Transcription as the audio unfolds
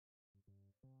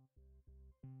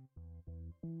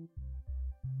The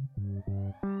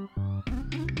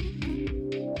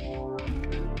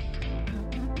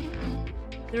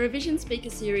Revision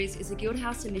Speaker Series is a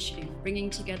Guildhouse initiative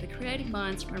bringing together creative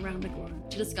minds from around the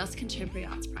globe to discuss contemporary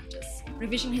arts practice.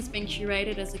 Revision has been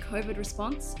curated as a COVID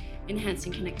response,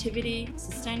 enhancing connectivity,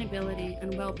 sustainability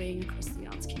and wellbeing across the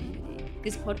arts community.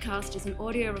 This podcast is an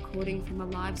audio recording from a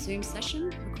live Zoom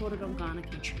session recorded on Kaurna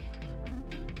country.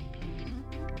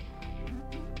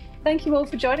 Thank you all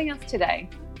for joining us today.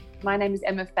 My name is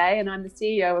Emma Fay and I'm the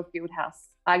CEO of Guildhouse.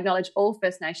 I acknowledge all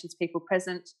First Nations people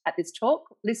present at this talk,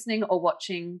 listening or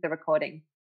watching the recording.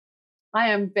 I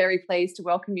am very pleased to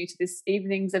welcome you to this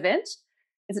evening's event.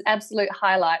 It's an absolute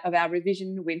highlight of our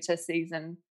revision winter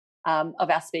season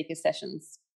of our speaker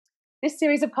sessions. This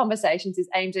series of conversations is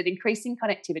aimed at increasing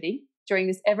connectivity during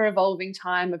this ever-evolving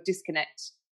time of disconnect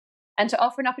and to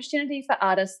offer an opportunity for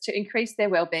artists to increase their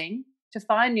wellbeing, to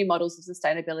find new models of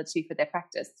sustainability for their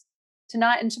practice.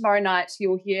 Tonight and tomorrow night,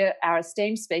 you'll hear our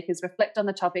esteemed speakers reflect on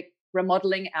the topic,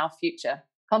 Remodelling Our Future.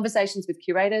 Conversations with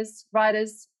curators,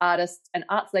 writers, artists and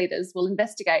arts leaders will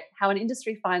investigate how an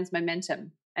industry finds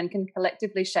momentum and can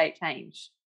collectively shape change.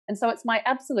 And so it's my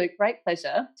absolute great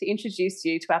pleasure to introduce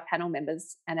you to our panel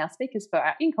members and our speakers for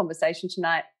our In Conversation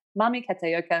tonight, Mami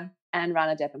Kataoka and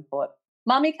Rana Davenport.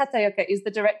 Mami Kataoka is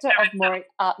the director of Mori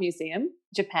Art Museum,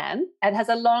 Japan, and has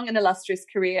a long and illustrious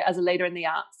career as a leader in the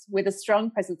arts, with a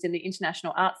strong presence in the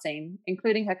international art scene,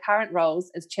 including her current roles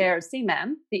as chair of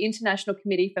CMAM, the International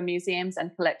Committee for Museums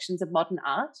and Collections of Modern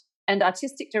Art, and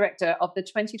artistic director of the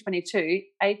 2022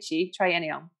 Aichi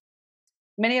Triennial.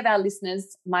 Many of our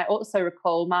listeners might also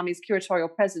recall Mami's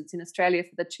curatorial presence in Australia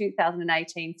for the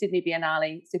 2018 Sydney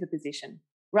Biennale superposition.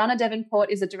 Rana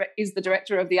Davenport is the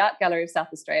director of the Art Gallery of South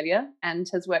Australia and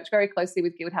has worked very closely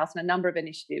with Guildhouse on a number of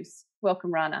initiatives.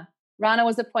 Welcome, Rana. Rana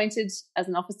was appointed as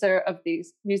an officer of the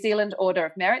New Zealand Order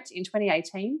of Merit in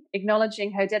 2018,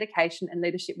 acknowledging her dedication and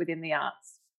leadership within the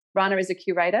arts. Rana is a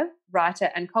curator, writer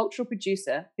and cultural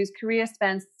producer whose career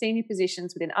spans senior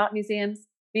positions within art museums,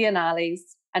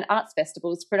 biennales and arts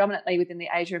festivals, predominantly within the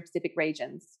Asia and Pacific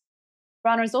regions.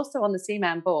 Rana is also on the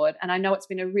CMAM board, and I know it's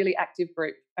been a really active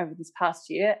group over this past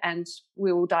year, and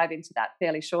we will dive into that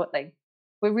fairly shortly.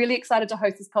 We're really excited to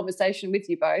host this conversation with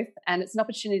you both, and it's an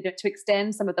opportunity to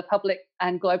extend some of the public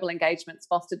and global engagements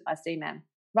fostered by CMAM.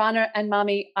 Rana and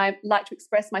Mami, I'd like to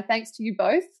express my thanks to you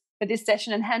both for this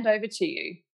session and hand over to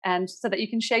you, and so that you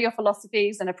can share your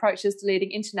philosophies and approaches to leading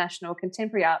international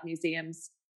contemporary art museums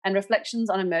and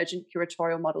reflections on emergent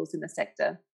curatorial models in the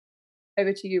sector.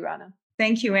 Over to you, Rana.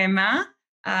 Thank you, Emma,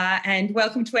 and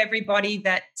welcome to everybody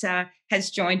that has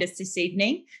joined us this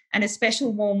evening, and a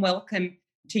special warm welcome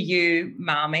to you,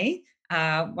 Mami.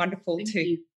 Wonderful to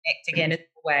connect again as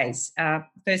always.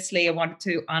 Firstly, I want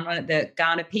to honour the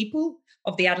Kaurna people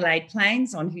of the Adelaide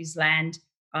Plains on whose land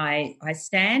I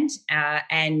stand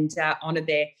and honour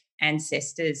their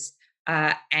ancestors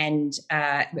and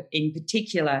in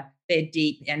particular their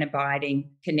deep and abiding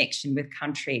connection with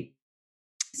country.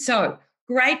 So,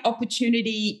 great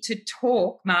opportunity to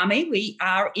talk, Mami. We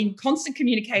are in constant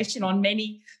communication on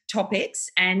many topics,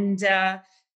 and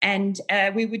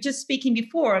we were just speaking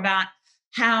before about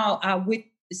how with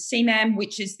CMAM,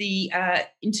 which is the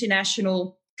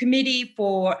International Committee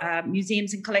for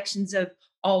Museums and Collections of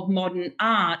Modern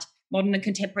and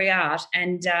Contemporary Art,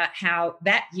 and how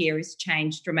that year has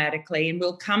changed dramatically, and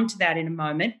we'll come to that in a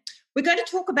moment. We're going to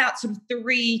talk about sort of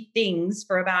three things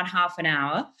for about half an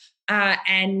hour.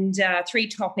 And three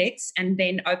topics, and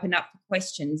then open up for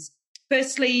questions.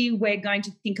 Firstly, we're going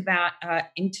to think about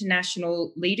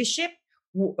international leadership,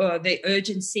 the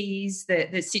urgencies,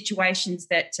 the situations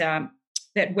that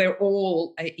we're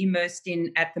all immersed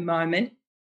in at the moment,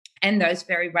 and those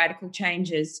very radical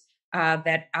changes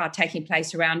that are taking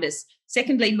place around us.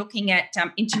 Secondly, looking at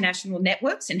international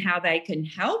networks and how they can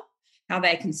help, how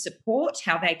they can support,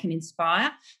 how they can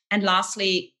inspire, and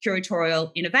lastly, curatorial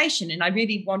innovation. And I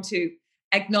really want to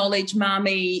acknowledge,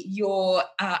 Mami, you're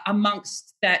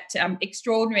amongst that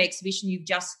extraordinary exhibition you've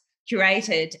just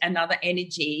curated, Another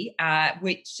Energy,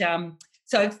 which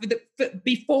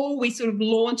before we sort of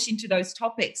launch into those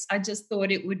topics, I just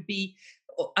thought it would be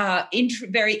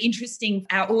very interesting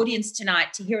for our audience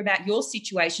tonight to hear about your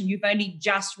situation. You've only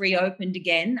just reopened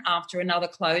again after another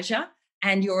closure,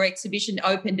 and your exhibition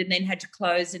opened and then had to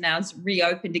close and now it's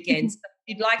reopened again. So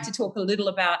if you'd like to talk a little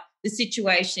about the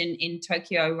situation in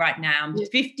Tokyo right now.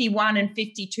 51 and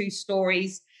 52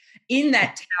 stories in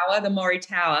that tower, the Mori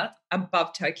Tower,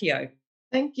 above Tokyo.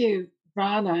 Thank you,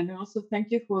 Rana, and also thank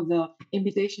you for the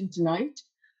invitation tonight.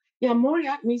 Yeah, Mori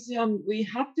Art Museum, we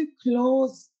had to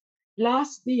close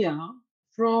last year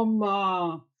from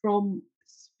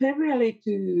February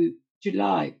to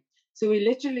July. So we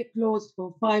literally closed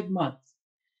for 5 months.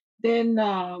 Then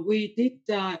we did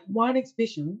one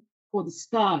exhibition for the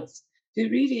stars to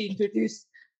really introduce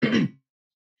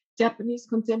Japanese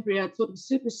contemporary sort of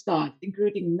superstars,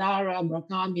 including Nara,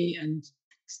 Murakami, and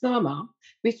Kusama,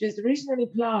 which was originally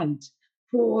planned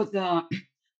for the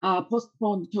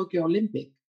postponed Tokyo Olympic.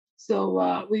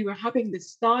 So we were having the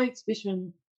star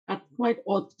exhibition at quite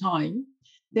odd time.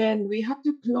 Then we had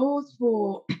to close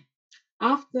for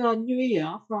after New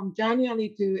Year from January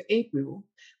to April,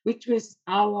 which was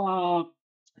our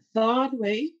third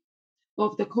wave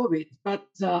of the COVID. But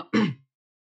that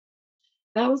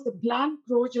was the planned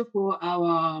closure for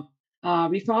our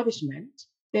refurbishment.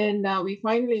 Then we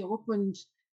finally opened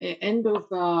end of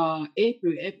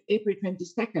April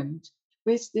 22nd,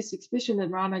 with this exhibition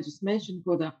that Rana just mentioned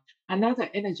for the Another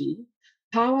Energy,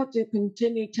 Power to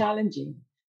Continue Challenging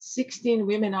 16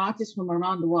 women artists from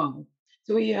around the world.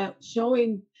 So we are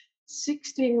showing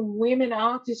 16 women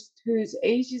artists whose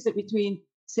ages are between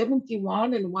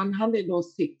 71 and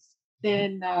 106.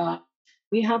 Then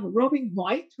we have Robin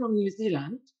White from New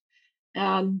Zealand.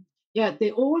 And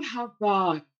they all have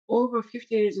over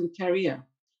 50 years of career.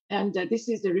 And this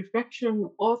is a reflection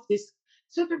of this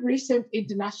sort of recent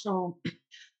international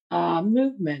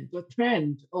movement or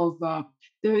trend of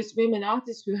those women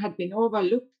artists who have been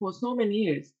overlooked for so many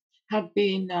years, have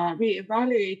been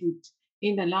reevaluated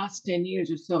in the last 10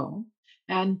 years or so.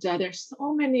 And there's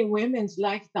so many women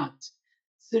like that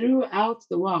throughout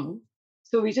the world.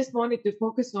 So we just wanted to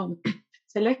focus on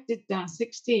selected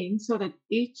 16 so that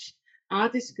each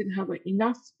artist could have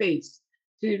enough space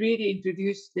to really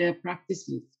introduce their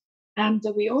practices. And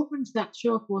we opened that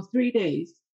show for 3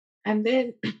 days, and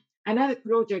then another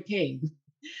closure came.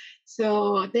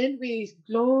 So then we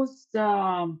closed,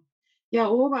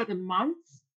 over the month.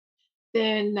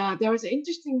 Then there was an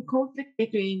interesting conflict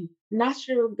between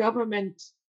National Government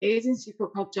Agency for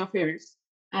Culture Affairs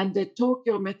and the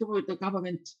Tokyo Metropolitan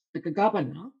Government, like a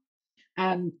governor.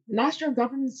 And national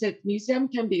government said museum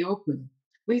can be open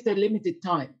with a limited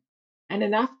time. And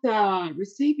then after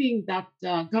receiving that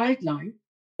guideline,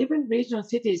 even regional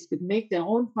cities could make their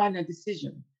own final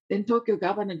decision. Then Tokyo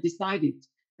governor decided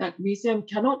that museum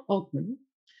cannot open,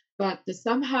 but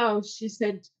somehow she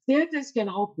said theaters can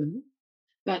open,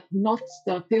 but not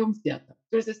the film theater.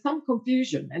 There's some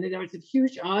confusion, and there was a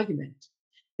huge argument.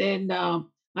 Then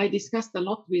I discussed a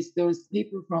lot with those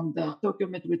people from the Tokyo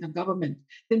Metropolitan Government.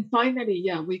 Then finally,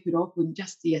 we could open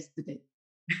just yesterday.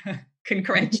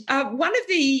 Congrats. One of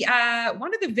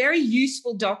the very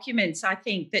useful documents I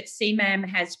think that CMAM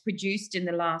has produced in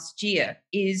the last year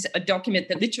is a document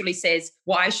that literally says,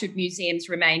 why should museums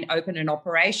remain open and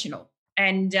operational?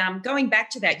 And going back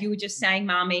to that, you were just saying,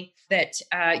 Mami, that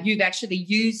you've actually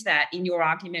used that in your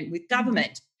argument with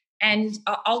government. And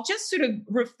I'll just sort of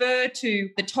refer to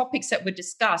the topics that were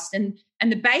discussed. And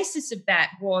the basis of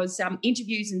that was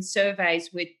interviews and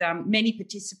surveys with many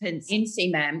participants in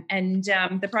CMAM. And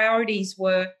the priorities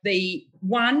were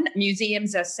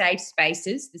museums are safe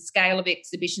spaces, the scale of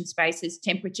exhibition spaces,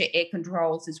 temperature, air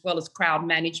controls, as well as crowd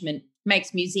management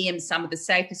makes museums some of the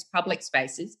safest public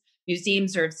spaces.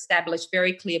 Museums are established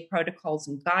very clear protocols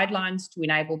and guidelines to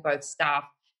enable both staff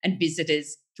and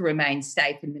visitors to remain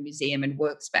safe in the museum and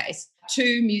workspace.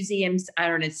 2, museums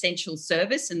are an essential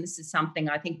service, and this is something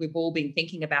I think we've all been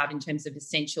thinking about in terms of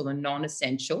essential and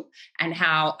non-essential, and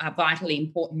how vitally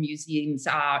important museums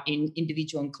are in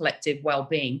individual and collective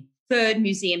well-being. 3rd,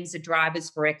 museums are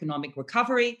drivers for economic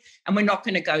recovery, and we're not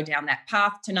going to go down that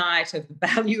path tonight of the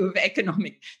value of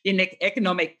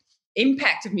economic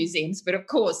impact of museums, but of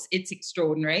course it's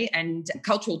extraordinary. And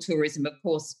cultural tourism, of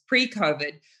course,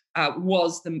 pre-COVID,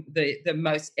 was the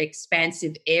most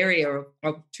expansive area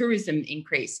of tourism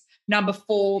increase. Number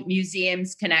 4,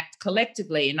 museums can act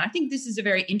collectively. And I think this is a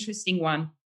very interesting one,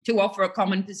 to offer a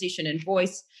common position and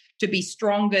voice, to be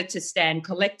stronger, to stand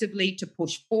collectively, to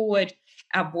push forward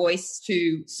our voice,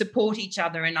 to support each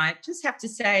other. And I just have to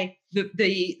say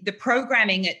the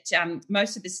programming at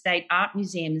most of the state art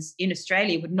museums in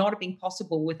Australia would not have been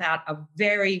possible without a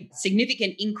very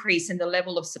significant increase in the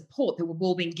level of support that we've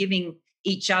all been giving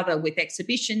each other with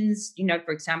exhibitions.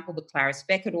 For example, the Clarice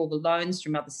Beckett, or the loans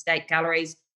from other state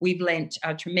galleries. We've lent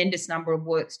a tremendous number of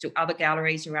works to other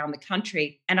galleries around the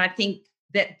country. And I think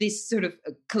that this sort of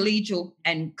collegial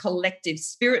and collective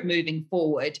spirit moving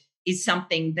forward is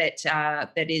something that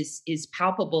is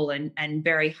palpable and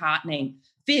very heartening.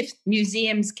 5th,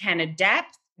 museums can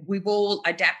adapt. We've all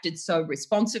adapted so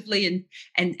responsively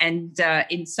and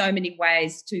in so many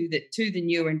ways to the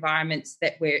new environments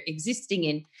that we're existing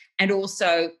in, and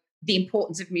also the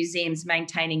importance of museums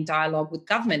maintaining dialogue with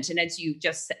government. And as you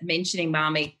just mentioning,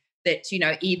 Mami, that,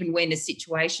 even when a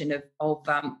situation of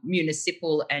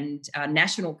municipal and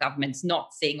national governments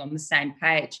not seeing on the same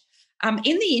page.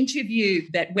 In the interview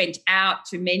that went out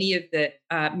to many of the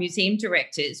museum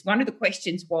directors, one of the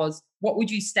questions was, what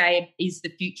would you say is the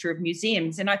future of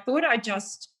museums? And I thought I'd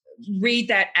just read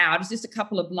that out. It's just a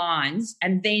couple of lines,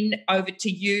 and then over to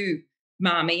you,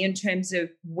 Marmee, in terms of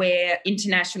where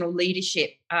international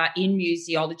leadership in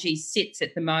museology sits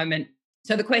at the moment.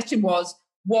 So the question was,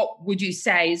 what would you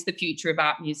say is the future of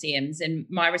art museums? And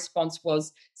my response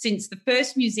was, since the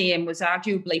first museum was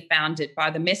arguably founded by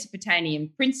the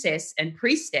Mesopotamian princess and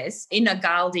priestess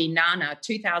Inagaldi Nana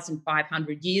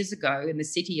 2,500 years ago in the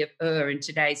city of Ur in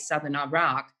today's southern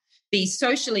Iraq, these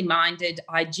socially minded,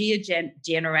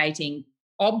 idea-generating,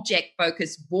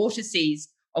 object-focused vortices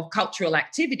of cultural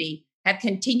activity have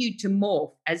continued to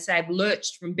morph as they've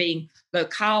lurched from being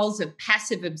locales of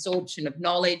passive absorption of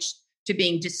knowledge to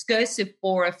being discursive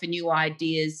fora for new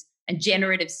ideas and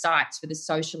generative sites for the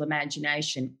social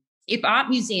imagination. If art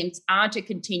museums are to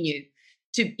continue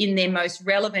to, in their most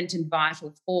relevant and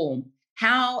vital form,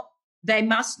 how they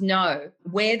must know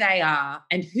where they are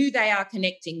and who they are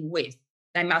connecting with.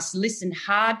 They must listen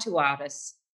hard to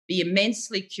artists, be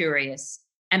immensely curious,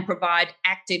 and provide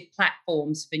active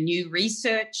platforms for new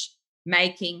research,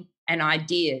 making, and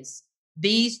ideas.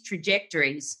 These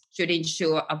trajectories should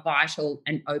ensure a vital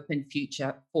and open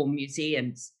future for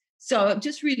museums. So I'm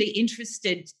just really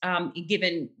interested,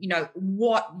 given,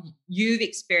 what you've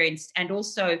experienced and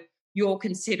also your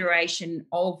consideration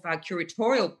of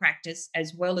curatorial practice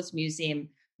as well as museum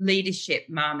leadership,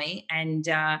 Marmee, and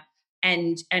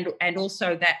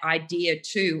also that idea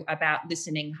too about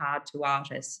listening hard to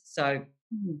artists. So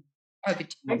over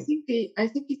to you. I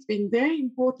think it's been very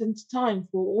important time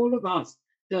for all of us,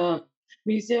 the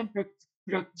museum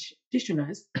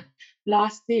practitioners,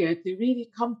 last year to really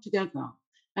come together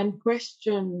and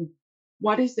question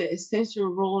what is the essential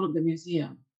role of the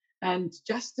museum. And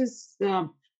just as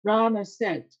Rana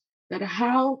said, that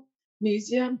how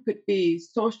museum could be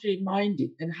socially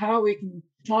minded and how we can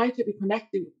try to be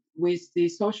connected with the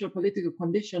social political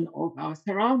condition of our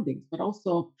surroundings, but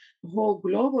also the whole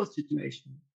global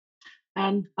situation.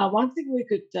 And one thing we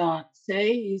could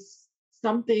say is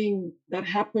something that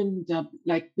happened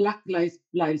like Black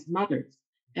Lives Matter.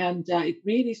 And it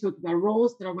really sort of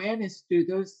arose the awareness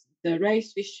to the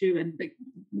race issue and the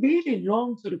really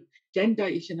long sort of gender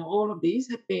issue. And all of these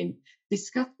have been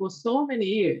discussed for so many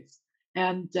years.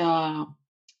 And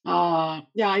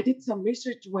I did some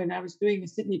research when I was doing a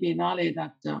Sydney Biennale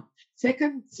that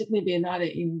second Sydney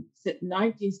Biennale in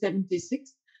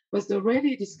 1976 was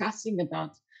already discussing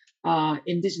about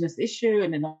Indigenous issue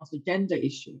and then also gender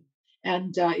issue.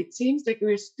 And it seems like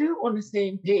we're still on the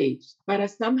same page, but are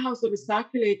somehow sort of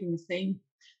circulating the same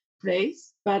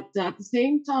place. But at the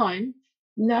same time,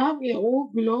 now we are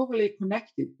all globally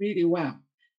connected really well.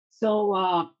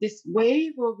 So this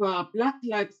wave of Black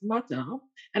Lives Matter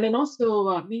and then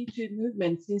also Me Too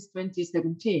movement since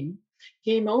 2017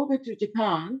 came over to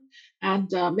Japan.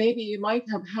 And maybe you might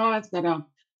have heard that a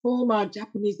former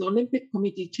Japanese Olympic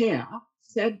Committee chair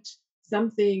said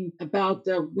something about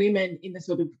the women in the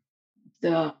sort of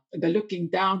the looking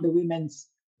down the women's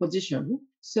position.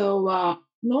 So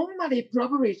normally,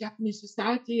 probably Japanese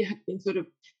society had been sort of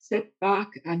set back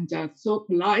and so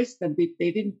polite that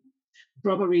they didn't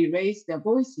probably raise their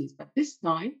voices. But this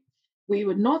time, we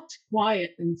were not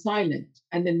quiet and silent.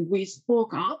 And then we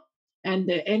spoke up, and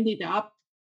they ended up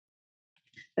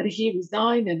that he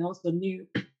resigned, and also new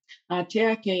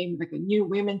chair came, like a new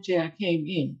women chair came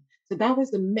in. So that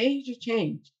was a major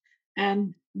change.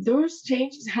 And those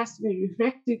changes has to be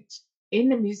reflected in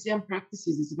the museum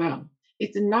practices as well.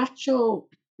 It's a natural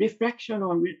reflection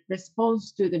or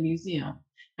response to the museum.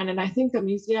 And then I think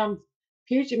the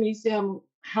future museum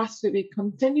has to be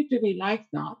continue to be like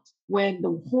that when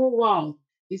the whole world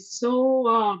is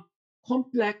so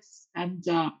complex and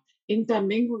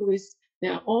intermingled with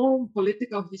their own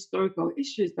political, historical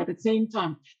issues. But at the same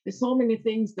time, there's so many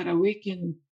things that we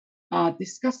can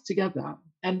discuss together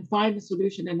and find a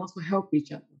solution and also help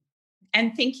each other.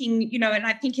 And thinking, and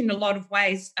I think in a lot of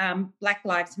ways, Black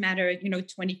Lives Matter,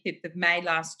 25th of May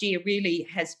last year really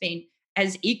has been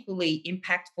as equally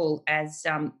impactful as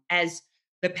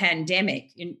the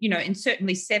pandemic. And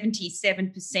certainly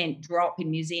 77% drop in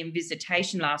museum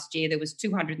visitation last year. There was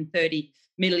 230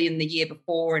 million the year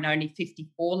before and only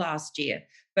 54 last year.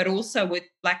 But also with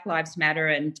Black Lives Matter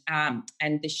and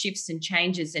the shifts and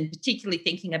changes, and particularly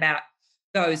thinking about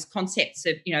those concepts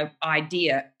of,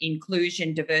 idea,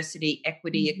 inclusion, diversity,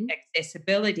 equity,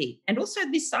 accessibility, and also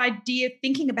this idea,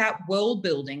 thinking about world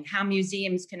building, how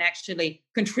museums can actually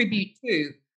contribute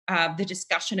to the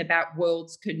discussion about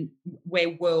where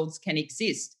worlds can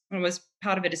exist. I was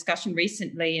part of a discussion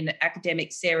recently, and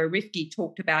academic Sarah Rifke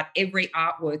talked about every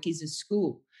artwork is a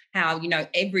school, how,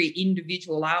 every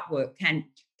individual artwork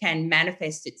can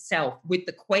manifest itself with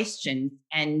the questions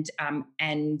and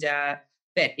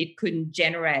that it couldn't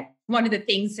generate. One of the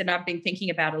things that I've been thinking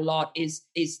about a lot is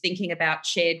thinking about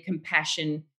shared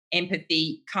compassion,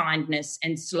 empathy, kindness,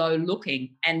 and slow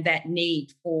looking, and that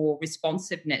need for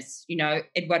responsiveness.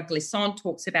 Edouard Glissant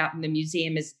talks about in the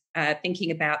museum as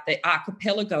thinking about the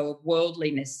archipelago of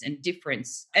worldliness and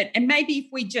difference. And maybe if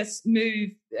we just move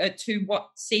to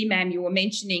what CMAM, you were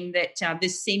mentioning that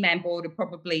this CMAM board are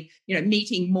probably,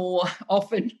 meeting more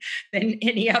often than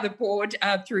any other board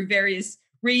through various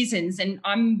reasons. And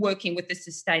I'm working with the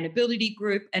sustainability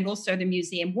group and also the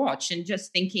Museum Watch, and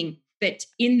just thinking that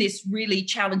in this really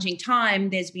challenging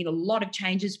time, there's been a lot of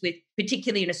changes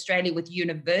particularly in Australia, with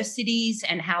universities,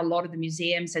 and how a lot of the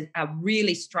museums are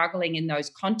really struggling in those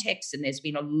contexts. And there's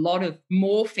been a lot of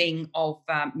morphing of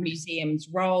museums'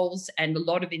 roles and a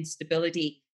lot of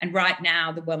instability. And right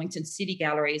now, the Wellington City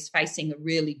Gallery is facing a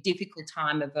really difficult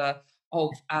time of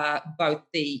both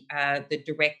the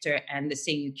director and the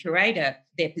senior curator.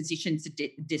 Their positions are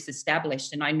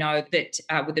disestablished. And I know that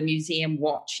with the Museum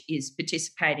Watch is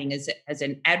participating as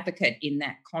an advocate in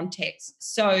that context.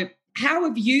 So how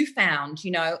have you found,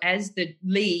 as the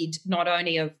lead, not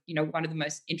only of, one of the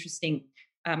most interesting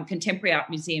contemporary art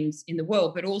museums in the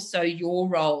world, but also your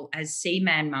role as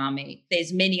CMAM, Marmee?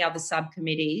 There's many other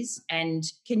subcommittees. And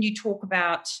can you talk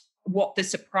about what the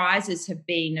surprises have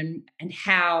been and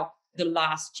how the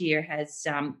last year has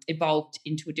evolved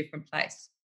into a different place?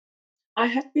 I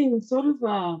have been sort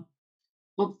of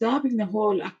observing the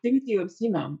whole activity of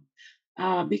CMAM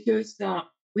because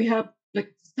we have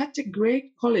such a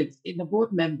great colleagues in the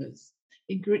board members,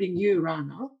 including you,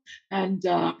 Rana, and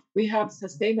we have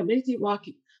sustainability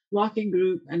working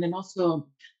group, and then also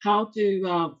how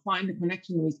to find a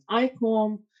connection with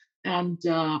ICOM, and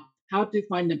how to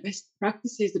find the best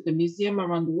practices of the museum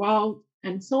around the world,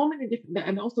 and so many different,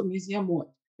 and also Museum Watch.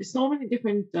 There's so many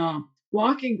different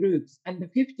working groups, and the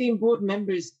 15 board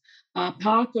members are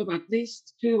part of at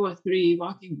least 2 or 3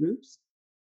 working groups.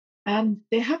 And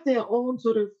they have their own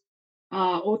sort of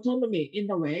autonomy in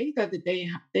a way that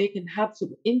they can have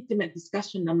sort of intimate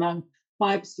discussion among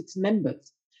 5, 6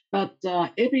 members. But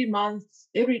every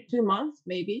 2 months,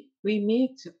 maybe, we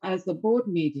meet as a board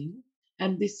meeting,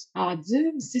 and this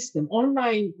Zoom system,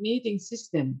 online meeting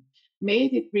system,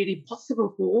 made it really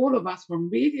possible for all of us from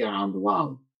really around the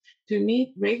world to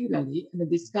meet regularly and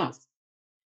discuss.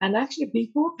 And actually,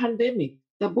 before pandemic,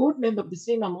 the board member of the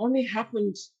CMAM only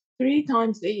happened 3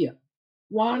 times a year.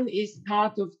 One is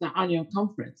part of the annual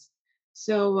conference.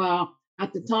 So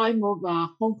at the time of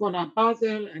Hong Kong Art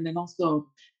Basel, and then also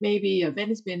maybe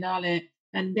Venice Biennale,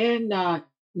 and then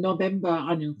November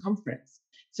annual conference.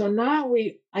 So now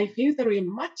I feel that we're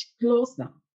much closer,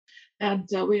 and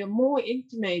we are more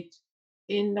intimate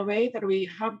in the way that we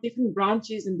have different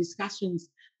branches and discussions,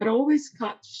 but always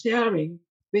sharing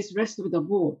with the rest of the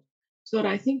board. So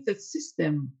I think the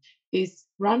system is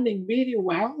running really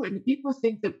well, and people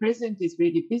think the president is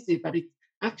really busy, but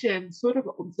actually I'm sort of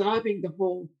observing the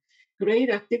whole great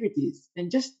activities and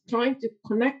just trying to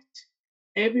connect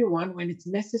everyone when it's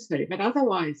necessary. But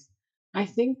otherwise, I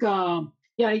think,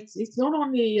 it's not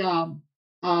only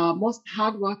most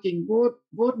hardworking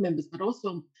board members, but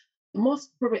also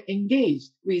most probably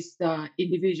engaged with the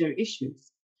individual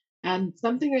issues. And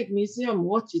something like Museum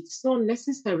Watch, it's so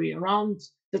necessary around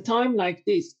the time like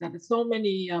this, that so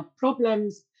many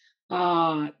problems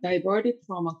diverted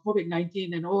from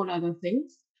COVID-19 and all other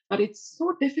things. But it's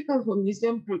so difficult for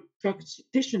museum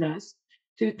practitioners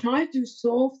to try to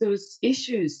solve those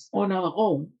issues on our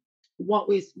own,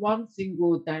 with one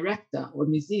single director or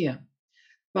museum.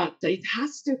 But it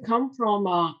has to come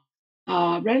from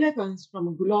relevance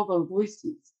from global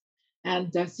voices.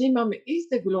 And CMAM is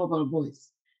the global voice.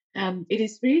 And it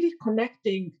is really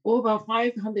connecting over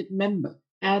 500 members.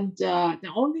 And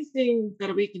the only thing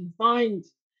that we can find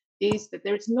is that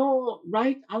there is no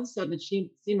right answer that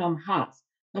CMAM has.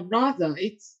 But rather,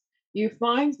 you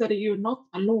find that you're not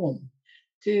alone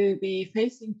to be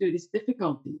facing to these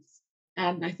difficulties.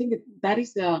 And I think that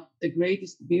is the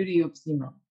greatest beauty of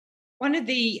CMAM. One of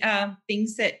the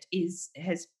things that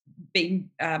has been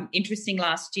interesting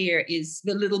last year is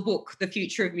the little book, The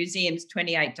Future of Museums,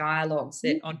 28 Dialogues,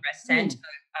 that Andres Santo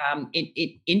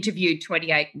interviewed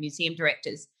 28 museum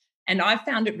directors. And I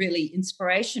found it really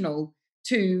inspirational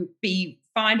to be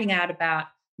finding out about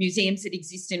museums that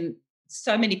exist in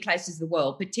so many places of the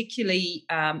world, particularly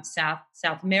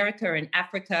South America and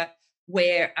Africa,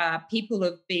 where people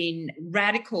have been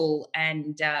radical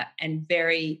and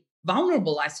very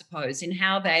vulnerable, I suppose, in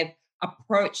how they've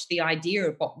approached the idea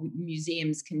of what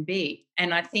museums can be.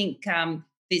 And I think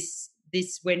this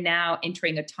we're now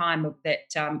entering a time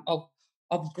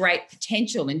of great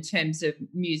potential in terms of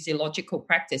museological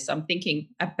practice. I'm thinking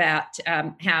about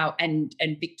how and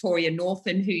Victoria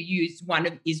Northen, who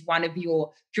is one of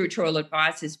your curatorial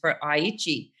advisors for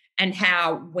Aichi, and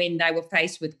how when they were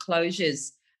faced with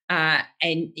closures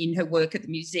and in her work at the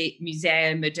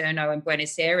Museo Moderno in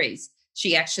Buenos Aires,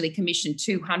 she actually commissioned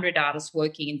 200 artists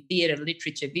working in theatre,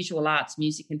 literature, visual arts,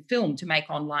 music and film to make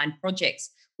online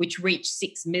projects which reached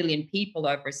 6 million people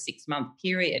over a 6-month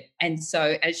period. And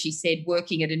so, as she said,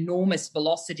 working at enormous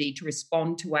velocity to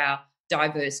respond to our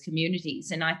diverse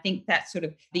communities. And I think that's sort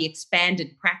of the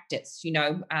expanded practice,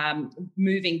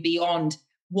 moving beyond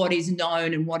what is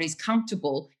known and what is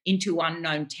comfortable into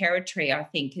unknown territory, I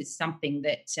think is something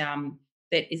that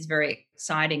is very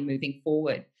exciting moving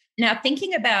forward. Now,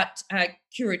 thinking about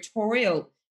curatorial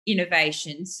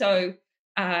innovation, so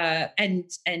and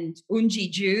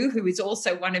Unji Ju, who is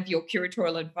also one of your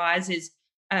curatorial advisors,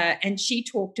 and she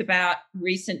talked about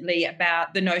recently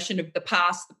about the notion of the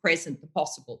past, the present, the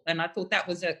possible. And I thought that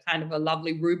was a kind of a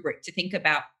lovely rubric to think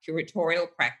about curatorial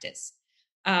practice.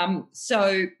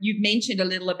 So you've mentioned a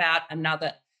little about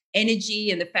Another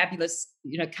Energy and the fabulous,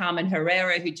 Carmen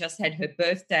Herrera, who just had her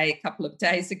birthday a couple of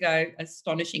days ago,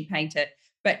 astonishing painter.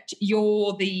 But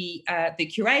you're the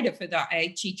curator for the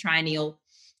Aichi Triennial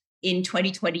in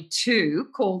 2022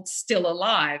 called Still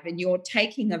Alive, and you're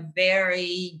taking a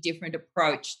very different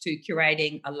approach to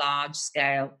curating a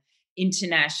large-scale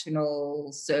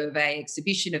international survey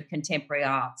exhibition of contemporary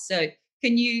art. So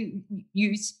can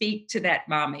you speak to that,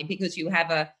 Mami, because you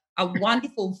have a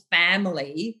wonderful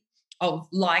family of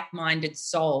like-minded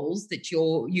souls that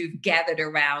you've gathered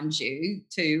around you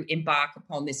to embark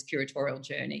upon this curatorial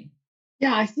journey.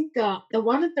 Yeah, I think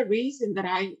one of the reasons that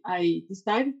I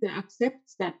decided to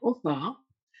accept that offer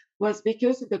was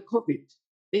because of the COVID.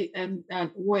 And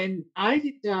when I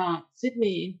did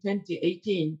Sydney in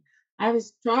 2018, I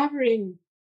was traveling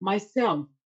myself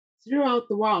throughout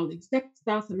the world, except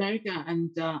South America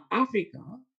and Africa,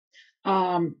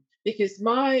 because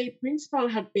my principle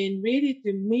had been really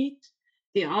to meet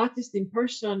the artist in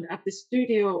person at the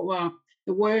studio or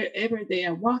wherever they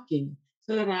are working,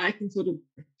 so that I can sort of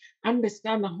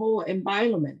understand the whole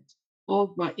environment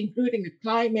of including the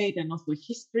climate and also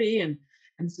history and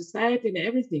society and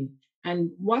everything,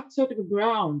 and what sort of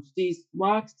ground these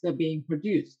works are being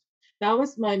produced. That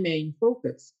was my main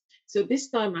focus. So this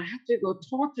time I have to go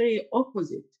totally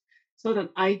opposite, so that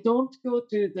I don't go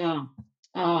to the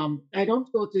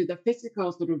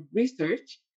physical sort of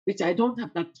research, which I don't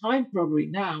have that time probably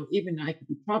now, even I could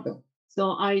travel.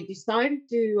 So I decided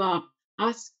to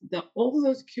ask all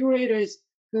those curators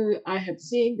who I have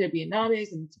seen their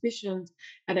biennales and exhibitions,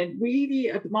 and I really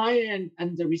admire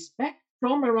and respect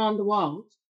from around the world,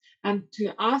 and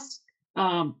to ask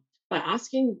by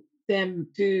asking them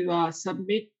to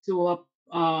submit to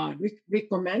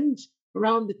recommend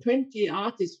around the 20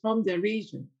 artists from their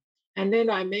region, and then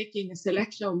I'm making a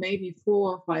selection of maybe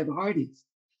 4 or 5 artists,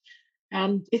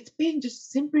 and it's been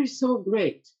just simply so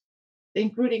great,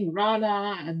 including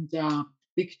Rana and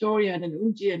Victoria and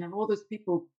Unji and all those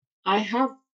people. I have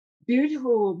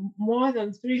beautiful more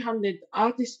than 300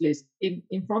 artist lists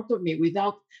in front of me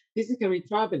without physically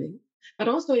traveling. But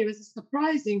also it was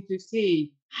surprising to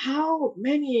see how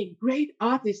many great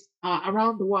artists are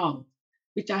around the world,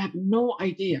 which I have no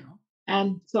idea.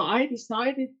 And so I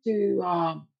decided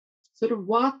to sort of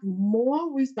work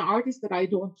more with the artists that I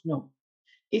don't know.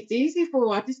 It's easy for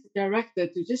an artistic director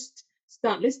to just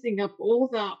start listing up all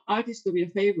the artists of your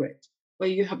favorite, where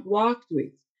you have worked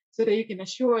with, so that you can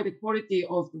assure the quality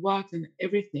of the works and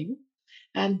everything.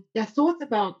 And I thought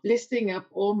about listing up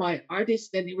all my artists,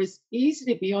 and it was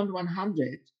easily beyond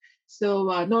 100. So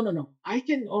no. I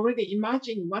can already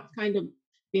imagine what kind of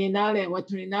biennale or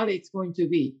triennale it's going to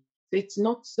be. So it's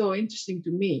not so interesting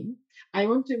to me. I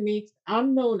want to meet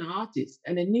unknown artists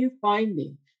and a new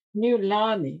finding, new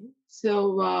learning.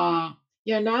 So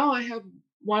now I have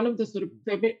one of the sort of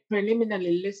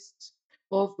preliminary lists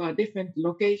of different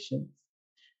locations.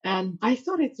 And I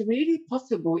thought it's really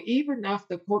possible, even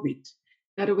after COVID,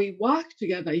 that we work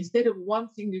together instead of one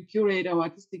single curator or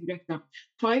artistic director,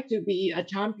 try to be a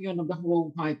champion of the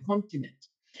whole continent.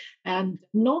 And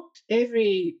not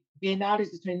every biennales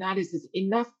or triennales is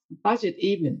enough budget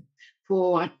even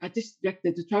for an artistic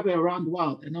director to travel around the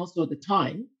world, and also the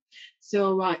time.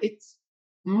 So it's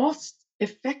most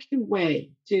effective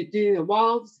way to do a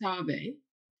world survey.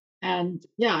 And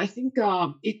I think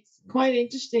it's quite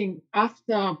interesting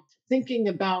after thinking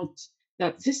about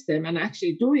that system and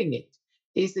actually doing it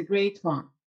is a great fun.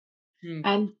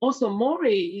 And also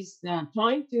Mori is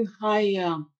trying to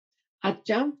hire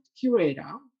adjunct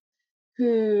curator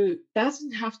who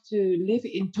doesn't have to live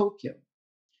in Tokyo.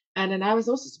 And then I was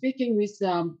also speaking with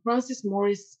Francis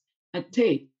Morris at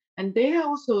Tate, and they are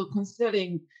also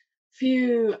considering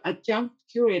few adjunct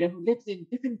curator who lives in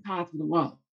different parts of the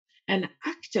world. And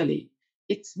actually,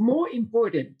 it's more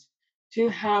important to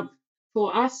have,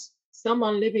 for us,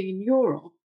 someone living in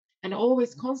Europe and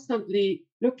always constantly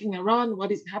looking around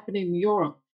what is happening in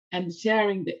Europe and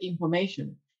sharing the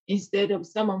information instead of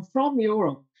someone from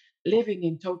Europe living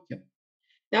in Tokyo.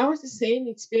 That was the same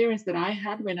experience that I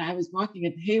had when I was working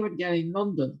at Hayward Gallery in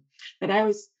London, that I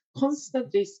was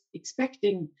constantly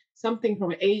expecting something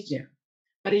from Asia.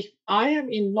 But if I am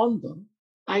in London,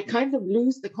 I kind of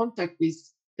lose the contact with,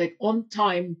 like, on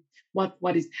time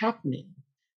what is happening.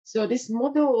 So this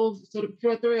model of sort of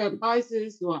curatorial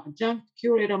advisors or adjunct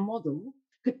curator model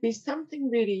could be something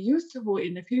really useful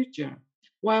in the future,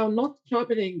 while not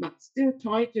traveling, but still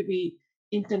try to be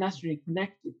internationally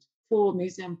connected for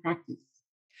museum practice.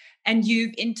 And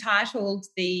you've entitled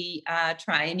the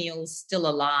triennial Still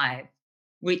Alive,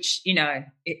 which, you know,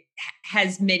 it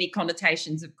has many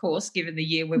connotations, of course, given the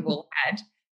year we've all had.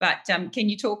 But can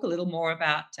you talk a little more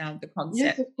about the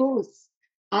concept? Yes, of course.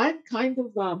 I'm kind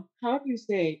of, how do you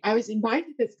say, I was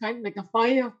invited as kind of like a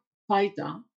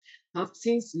firefighter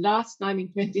since last time in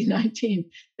 2019.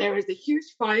 There was a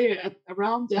huge fire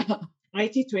around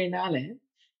IT Triennale,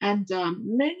 and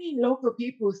many local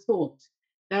people thought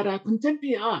that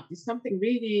contemporary art is something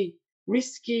really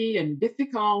risky and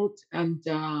difficult, and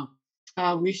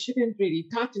we shouldn't really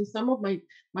touch. And some of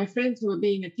my friends who were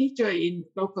being a teacher in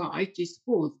local IT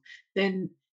schools, then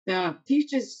the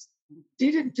teachers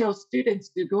didn't tell students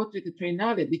to go to the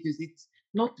Triennale because it's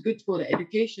not good for the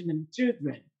education of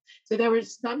children. So there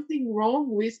was something wrong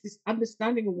with this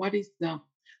understanding of what is the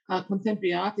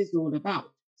contemporary art is all about.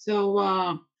 So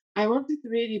I wanted to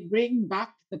really bring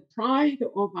back the pride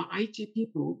of IT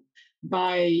people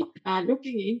by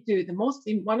looking into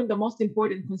one of the most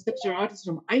important conceptual artists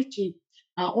from IT,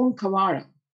 Onkawara,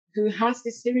 who has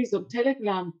this series of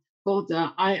telegram called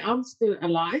I Am Still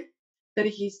Alive, that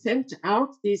he sent out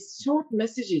these short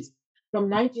messages from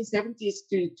 1970s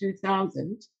to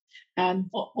 2000, and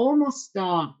almost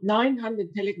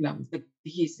 900 telegrams that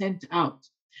he sent out.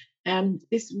 And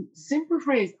this simple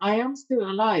phrase, I am still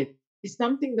alive, is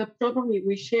something that probably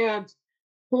we shared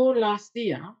for last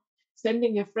year,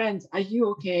 sending your friends, are you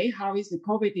okay? How is the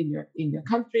COVID in your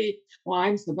country? Well,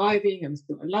 I'm surviving, I'm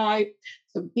still alive.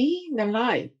 So being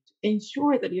alive,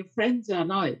 ensure that your friends are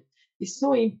alive, is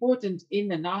so important in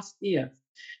the last year.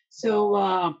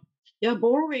 So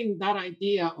borrowing that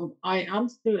idea of I am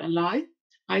still alive,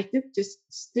 I took just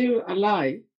still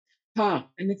alive part,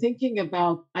 and thinking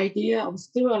about idea of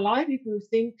still alive. If you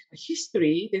think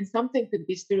history, then something could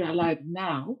be still alive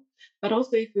now. But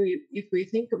also if we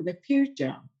think of the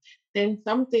future, then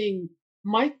something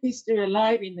might be still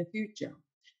alive in the future.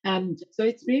 And so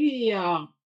it's really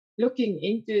looking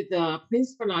into the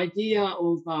principal idea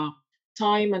of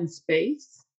time and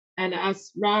space. And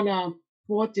as Rana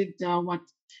quoted what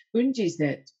Unji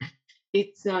said,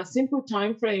 it's a simple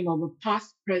time frame of a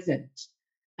past, present,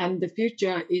 and the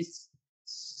future is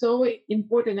so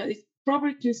important. It's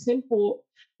probably too simple,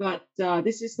 but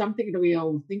this is something that we are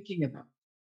all thinking about.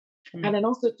 And then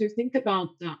also to think about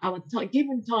our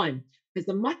given time as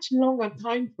a much longer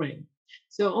time frame.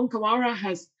 So Onkawara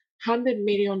has 100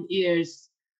 million years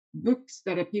books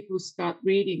that people start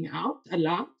reading out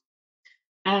aloud.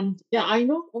 And yeah, I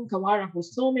know Onkawara for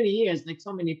so many years, like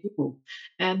so many people.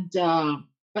 And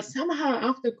but somehow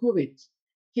after COVID,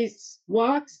 his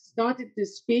work started to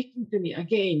speaking to me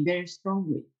again very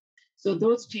strongly. So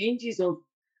those changes of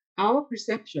our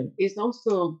perception is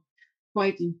also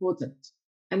quite important.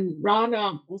 And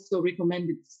Rana also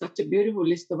recommended such a beautiful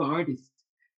list of artists.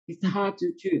 It's hard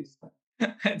to choose.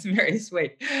 That's very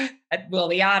sweet. Well,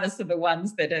 the artists are the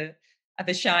ones that are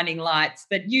the shining lights.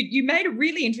 But you made a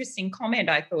really interesting comment,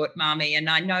 I thought, Mami, and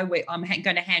I know I'm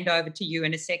going to hand over to you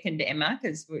in a second, Emma,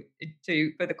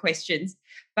 for the questions.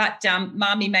 But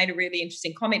Mami made a really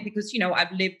interesting comment because, you know,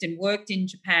 I've lived and worked in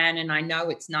Japan, and I know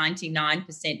it's 99%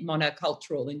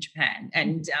 monocultural in Japan.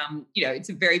 And, you know, it's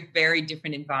a very, very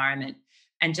different environment.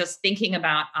 And just thinking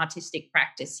about artistic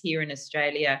practice here in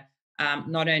Australia,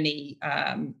 not only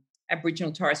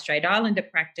Aboriginal Torres Strait Islander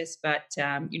practice, but,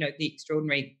 you know, the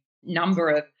extraordinary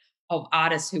number of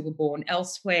artists who were born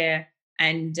elsewhere.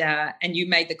 And you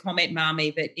made the comment,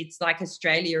 Mami, that it's like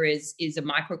Australia is a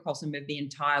microcosm of the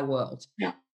entire world.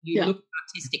 Yeah. you look at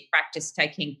artistic practice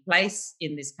taking place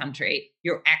in this country,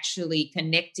 you're actually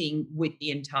connecting with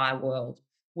the entire world,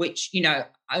 which, you know,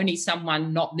 only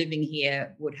someone not living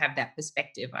here would have that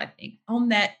perspective, I think. On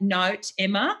that note,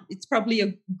 Emma, it's probably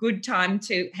a good time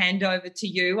to hand over to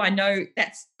you. I know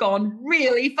that's gone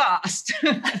really fast.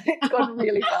 It's gone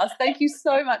really fast. Thank you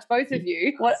so much, both of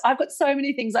you. I've got so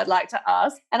many things I'd like to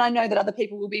ask, and I know that other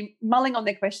people will be mulling on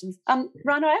their questions.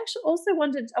 Rana, I actually also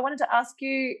wanted to ask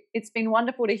you, it's been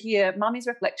wonderful to hear Mummy's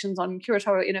reflections on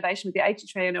curatorial innovation with the AT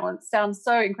Triennial. It sounds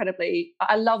so incredibly,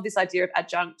 I love this idea of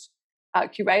adjunct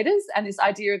curators and this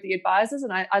idea of the advisors,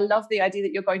 and I love the idea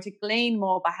that you're going to glean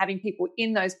more by having people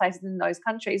in those places, in those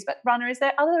countries. But Rana, is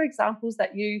there other examples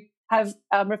that you have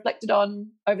reflected on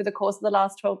over the course of the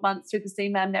last 12 months through the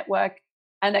CMAM network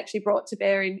and actually brought to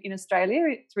bear in Australia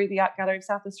through the Art Gallery of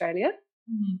South Australia?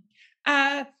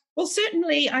 Well,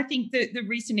 certainly, I think the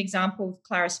recent example of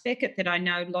Clara Speckett that I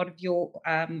know a lot of your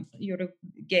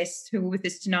guests who are with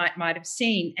us tonight might have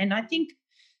seen. And I think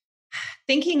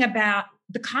thinking about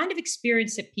the kind of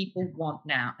experience that people want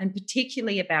now, and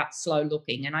particularly about slow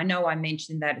looking, and I know I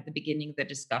mentioned that at the beginning of the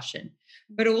discussion,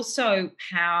 but also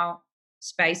how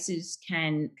spaces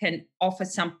can offer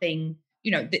something,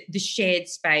 you know, the shared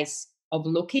space of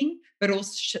looking, but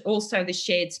also the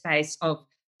shared space of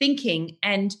thinking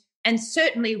and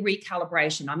certainly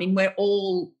recalibration. I mean, we're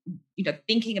all, you know,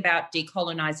 thinking about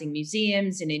decolonising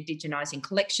museums and indigenising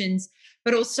collections,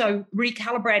 but also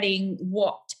recalibrating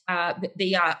what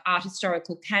the art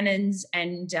historical canons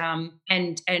and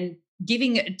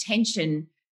giving it attention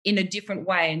in a different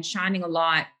way and shining a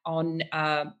light on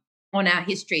our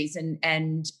histories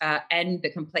and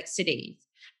the complexities.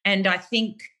 And I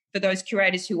think for those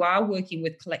curators who are working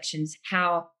with collections,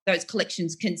 how those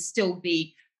collections can still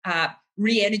be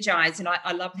re-energized. And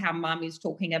I love how Mum is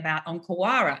talking about on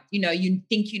Kawara. You know, you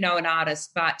think you know an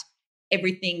artist, but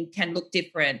everything can look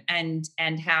different, and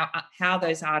how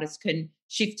those artists can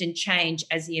shift and change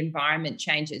as the environment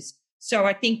changes. So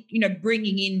I think, you know,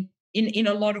 bringing in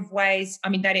a lot of ways, I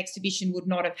mean, that exhibition would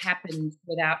not have happened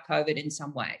without COVID in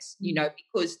some ways, you know,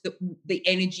 because the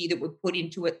energy that we put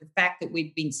into it, the fact that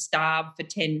we've been starved for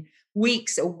 10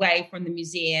 weeks away from the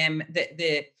museum,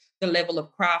 the level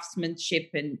of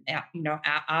craftsmanship and our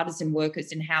artisan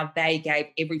workers and how they gave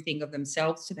everything of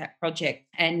themselves to that project.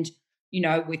 And, you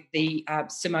know, with the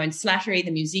Simone Slattery,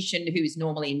 the musician who is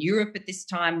normally in Europe at this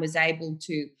time, was able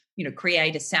to, you know,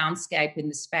 create a soundscape in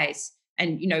the space.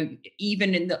 And, you know,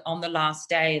 even on the last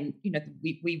day, and, you know,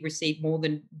 we received more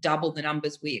than double the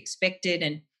numbers we expected.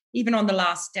 And even on the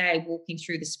last day, walking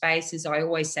through the spaces, I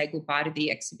always say goodbye to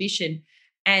the exhibition.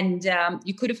 And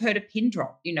you could have heard a pin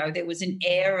drop. You know, there was an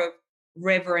air of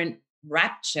reverent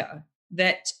rapture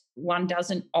that one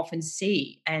doesn't often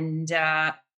see, and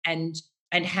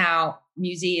how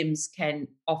museums can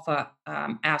offer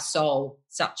our soul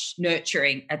such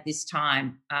nurturing at this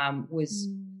time was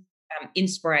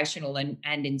inspirational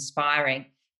and inspiring.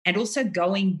 And also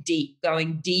going deep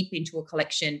into a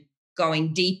collection,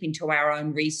 going deep into our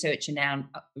own research and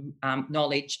our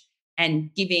knowledge,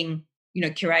 and giving, you know,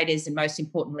 curators and most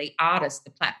importantly artists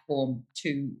the platform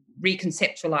to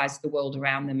reconceptualize the world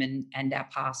around them and our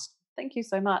past. Thank you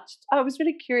so much. I was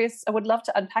really curious. I would love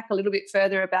to unpack a little bit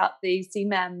further about the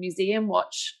CMAM Museum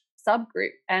Watch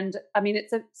subgroup. And I mean,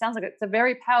 sounds like it's a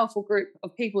very powerful group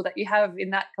of people that you have in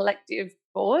that collective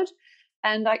board.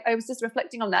 And I was just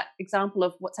reflecting on that example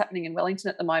of what's happening in Wellington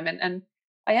at the moment. And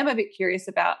I am a bit curious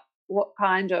about what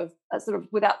kind of, sort of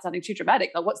without sounding too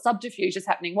dramatic, like what subterfuge is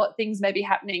happening, what things may be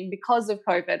happening because of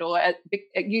COVID or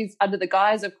used under the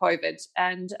guise of COVID,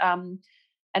 and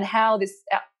how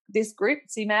this group,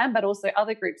 CMAM, but also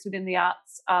other groups within the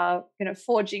arts are, you know,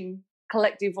 forging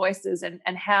collective voices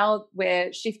and how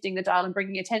we're shifting the dial and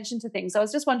bringing attention to things. So I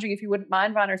was just wondering if you wouldn't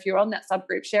mind, Rana, if you're on that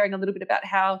subgroup, sharing a little bit about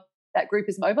how that group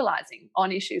is mobilising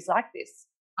on issues like this.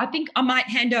 I think I might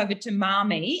hand over to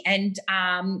Marmy, and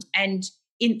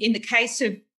in the case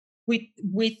of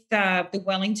with the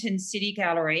Wellington City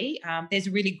Gallery, there's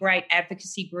a really great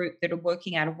advocacy group that are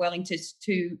working out of Wellington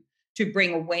to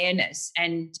bring awareness,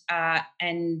 and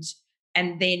then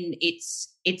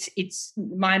it's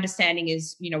my understanding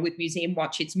is, you know, with Museum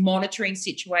Watch, it's monitoring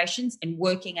situations and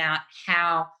working out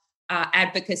how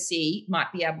advocacy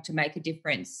might be able to make a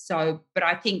difference. So, but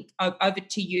I think over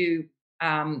to you,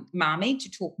 Marmy, to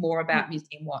talk more about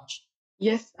Museum Watch.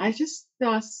 Yes, I just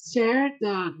shared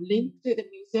the link to the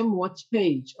Museum Watch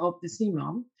page of the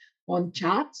CMAM on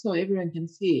chat so everyone can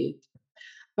see it.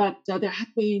 But there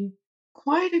have been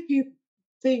quite a few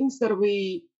things that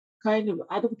we kind of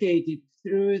advocated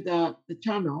through the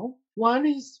channel. One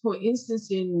is, for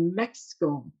instance, in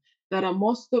Mexico, that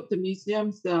most of the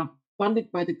museums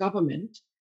funded by the government,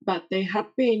 but they have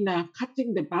been cutting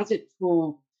the budget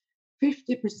for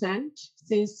 50%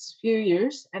 since few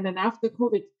years. And then after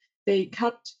COVID, they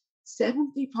cut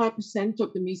 75%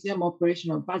 of the museum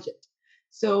operational budget.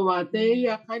 So they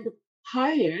are kind of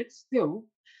hired still,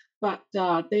 but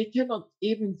they cannot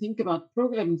even think about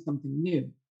programming something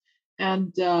new.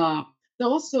 And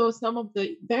also some of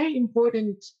the very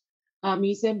important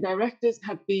museum directors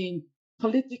have been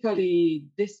politically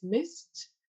dismissed.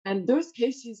 And those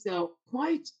cases are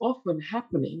quite often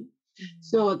happening. Mm-hmm.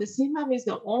 So the CMAM is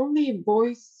the only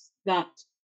voice that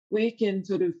we can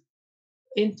sort of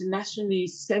internationally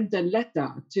send a letter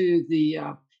to the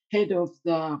head of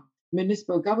the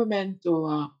municipal government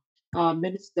or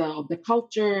minister of the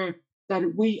culture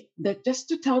that just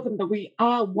to tell them that we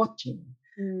are watching.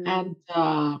 And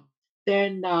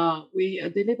then we are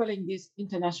delivering these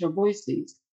international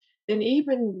voices. Then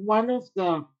even one of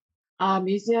the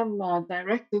museum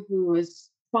director who was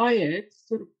fired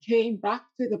sort of came back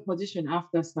to the position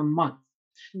after some months.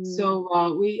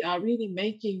 So we are really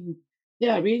making,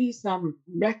 really some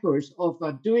records of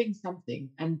doing something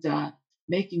and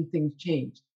making things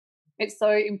change. It's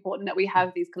so important that we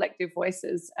have these collective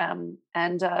voices, and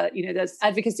there's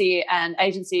advocacy and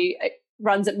agency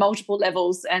runs at multiple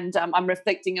levels. And I'm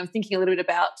thinking a little bit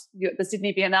about the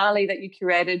Sydney Biennale that you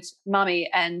curated, Mummy,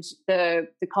 and the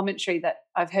commentary that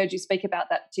I've heard you speak about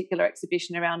that particular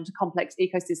exhibition around complex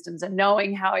ecosystems and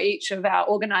knowing how each of our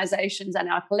organisations and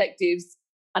our collectives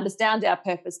understand our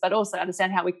purpose, but also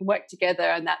understand how we can work together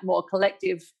in that more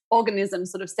collective organism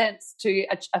sort of sense to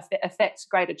affect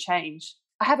greater change.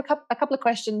 I have a couple of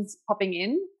questions popping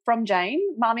in from Jane.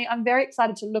 Mami, I'm very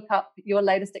excited to look up your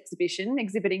latest exhibition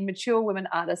exhibiting mature women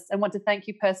artists and want to thank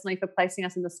you personally for placing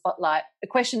us in the spotlight. The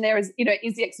question there is,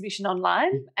 is the exhibition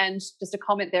online? And just a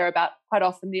comment there about quite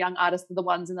often the young artists are the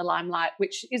ones in the limelight,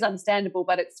 which is understandable,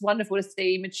 but it's wonderful to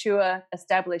see mature,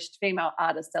 established female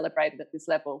artists celebrated at this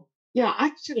level. Yeah,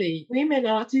 actually, women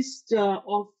artists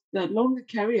of the longer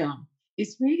career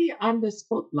is really under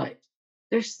spotlight.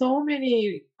 There's so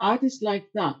many artists like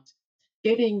that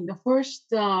getting the first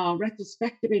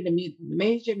retrospective in the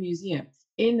major museums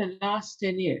in the last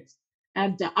 10 years.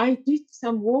 And I did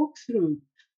some walkthrough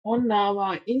on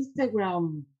our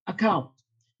Instagram account.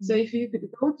 So if you could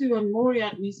go to a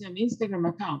Moriarty Museum Instagram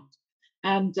account,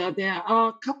 and there are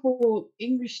a couple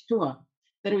English tours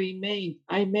that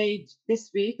I made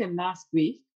this week and last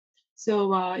week.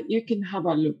 So you can have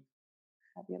a look.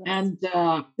 Fabulous. And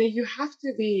then you have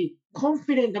to be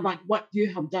confident about what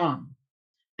you have done.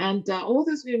 And all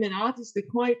those women artists, they're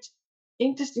quite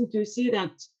interesting to see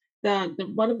that the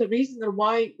one of the reasons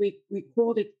why we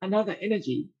called it Another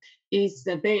Energy is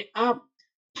that they are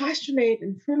passionate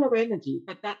and full of energy,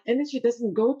 but that energy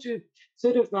doesn't go to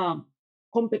sort of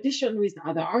competition with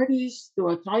other artists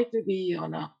or try to be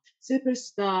on a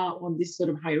superstar on this sort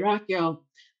of hierarchical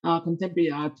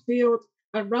contemporary art field,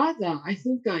 but rather I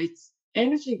think it's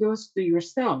energy goes to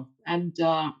yourself, and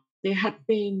they have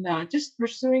been just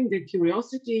pursuing their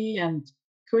curiosity and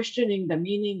questioning the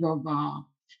meaning of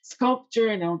sculpture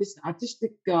and all this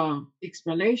artistic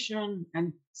exploration.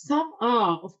 And some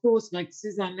are, of course, like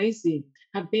Suzanne Lacey,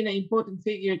 have been an important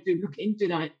figure to look into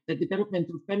the development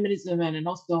of feminism and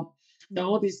also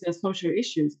all these social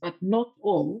issues, but not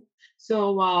all.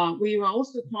 So we were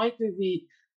also trying to be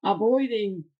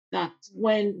avoiding that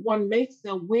when one makes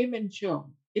a women show,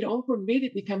 it often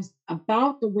really becomes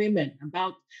about the women,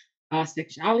 about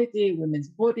sexuality, women's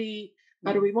body,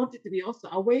 but we wanted to be also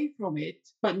away from it,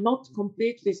 but not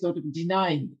completely sort of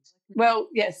denying it. Well,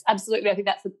 yes, absolutely. I think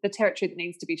that's the territory that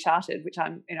needs to be charted, which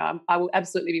I will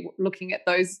absolutely be looking at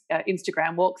those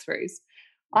Instagram walkthroughs.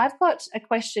 I've got a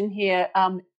question here.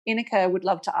 Inika would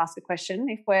love to ask a question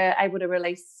if we're able to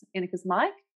release Inika's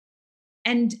mic.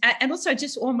 And also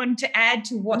just wanted to add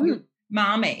to what you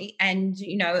Mami, and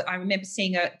I remember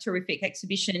seeing a terrific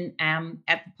exhibition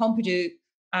at the Pompidou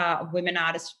of women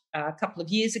artists a couple of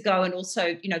years ago, and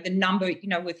also the number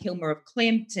with Hilma of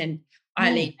Klimt and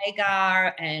Eileen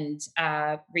Agar, and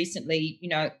recently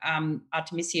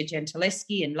Artemisia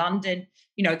Gentileschi in London.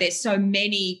 There's so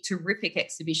many terrific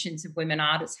exhibitions of women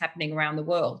artists happening around the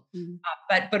world,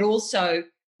 but also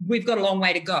we've got a long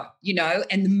way to go.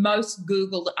 And the most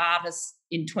Googled artists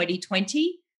in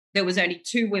 2020. There was only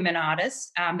 2 women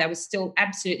artists. They were still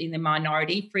absolutely in the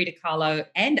minority, Frida Kahlo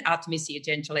and Artemisia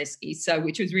Gentileschi,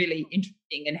 which was really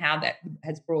interesting, and how that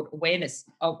has brought awareness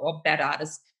of that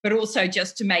artist. But also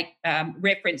just to make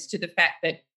reference to the fact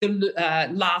that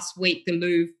last week the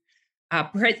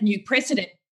Louvre new president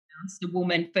announced a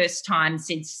woman first time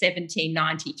since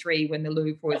 1793 when the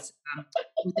Louvre was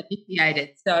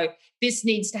initiated. So this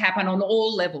needs to happen on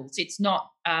all levels. It's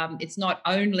not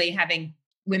only having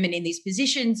women in these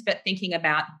positions, but thinking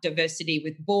about diversity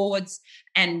with boards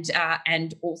and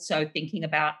also thinking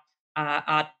about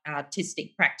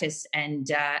artistic practice and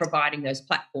providing those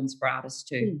platforms for artists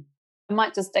too. I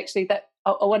might just actually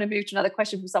I want to move to another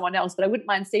question from someone else, but I wouldn't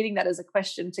mind seeding that as a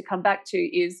question to come back to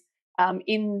is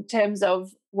in terms of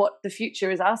what the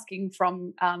future is asking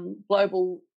from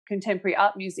global contemporary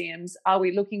art museums. Are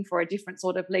we looking for a different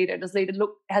sort of leader? Does leader does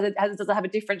it have a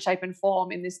different shape and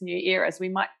form in this new era? So we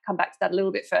might come back to that a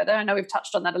little bit further. I know we've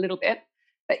touched on that a little bit.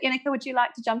 But Yannicka, would you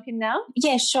like to jump in now?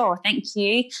 Yeah, sure. Thank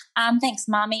you. Thanks,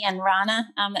 Marmy and Rana.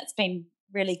 That's been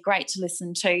really great to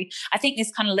listen to. I think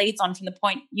this kind of leads on from the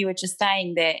point you were just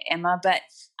saying there, Emma, but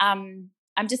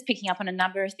I'm just picking up on a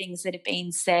number of things that have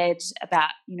been said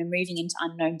about, moving into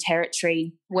unknown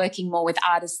territory, working more with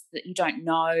artists that you don't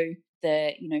know,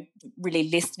 really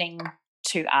listening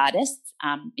to artists.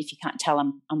 If you can't tell,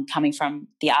 I'm coming from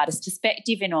the artist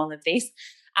perspective in all of this.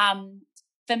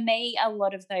 For me, a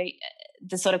lot of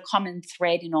the sort of common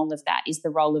thread in all of that is the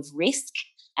role of risk.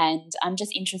 And I'm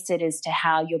just interested as to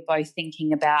how you're both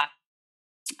thinking about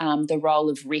the role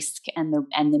of risk and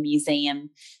the museum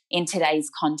in today's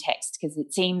context, because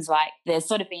it seems like there's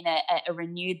sort of been a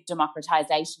renewed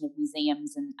democratization of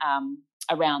museums and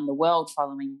around the world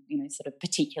following, sort of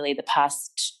particularly the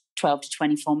past 12 to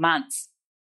 24 months,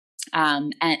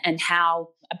 and how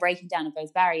a breaking down of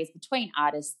those barriers between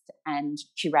artists and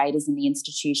curators in the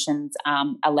institutions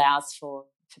allows for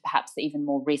perhaps even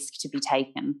more risk to be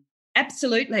taken.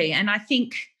 Absolutely. And I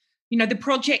think, the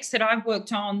projects that I've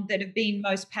worked on that have been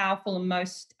most powerful and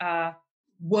most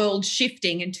world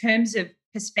shifting in terms of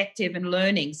perspective and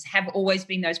learnings have always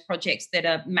been those projects that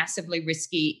are massively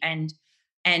risky and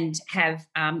have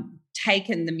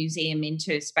taken the museum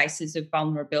into spaces of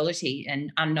vulnerability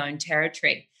and unknown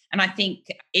territory. And I think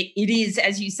it is,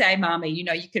 as you say, Marmy,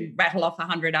 you can rattle off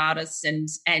 100 artists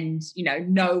and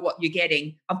know what you're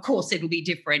getting. Of course, it'll be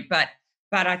different, but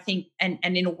I think, and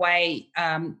in a way,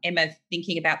 Emma,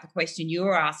 thinking about the question you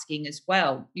were asking as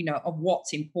well, of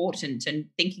what's important and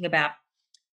thinking about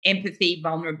empathy,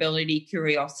 vulnerability,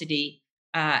 curiosity,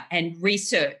 and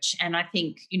research. And I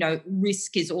think,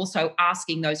 risk is also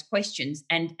asking those questions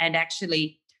and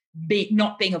actually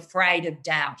not being afraid of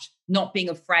doubt, not being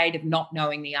afraid of not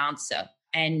knowing the answer.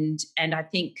 And I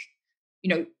think,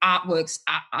 artworks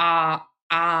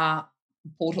are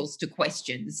portals to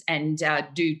questions and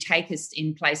do take us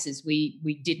in places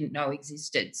we didn't know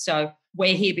existed. So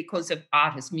we're here because of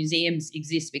artists. Museums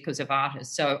exist because of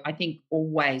artists. So I think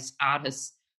always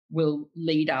artists will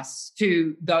lead us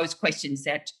to those questions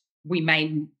that we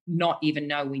may not even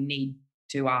know we need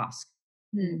to ask.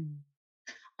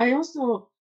 I also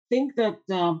think that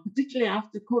particularly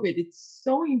after COVID, it's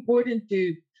so important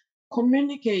to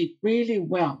communicate really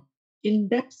well,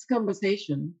 in-depth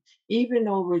conversation, even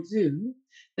over Zoom,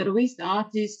 that with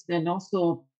artists and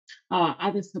also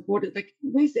other supporters, like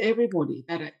with everybody,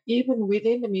 that are even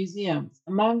within the museums,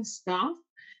 among staff,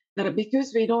 that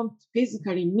because we don't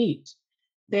physically meet,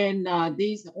 then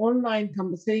these online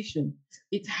conversation,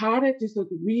 it's harder to sort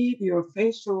of read your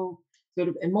facial sort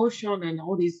of emotion and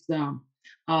all this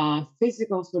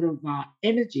physical sort of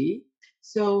energy.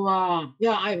 So,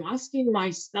 I'm asking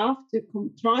my staff to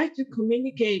try to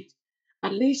communicate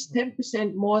at least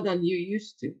 10% more than you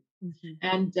used to. Mm-hmm.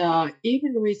 And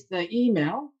even with the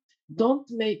email, don't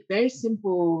make very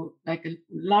simple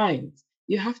lines.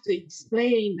 You have to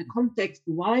explain the context,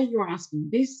 why you're asking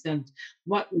this and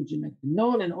what would you like to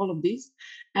know and all of this.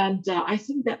 And I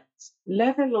think that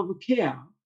level of care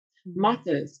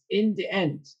matters in the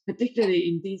end, particularly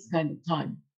in this kind of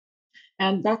time.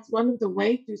 And that's one of the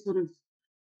ways to sort of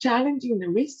challenging the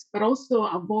risk, but also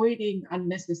avoiding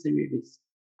unnecessary risk.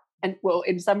 And well,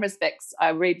 in some respects, I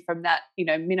read from that,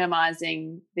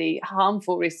 minimizing the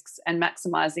harmful risks and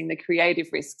maximizing the creative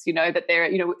risks, that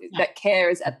that care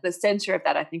is at the center of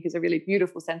that, I think is a really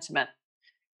beautiful sentiment.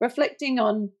 Reflecting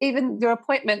on even your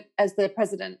appointment as the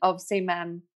president of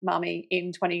CMAM, Marmy,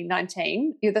 in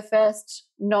 2019, you're the first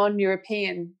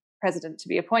non-European president to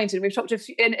be appointed. We've talked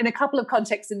in a couple of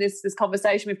contexts in this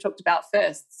conversation, we've talked about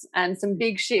firsts and some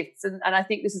big shifts. And I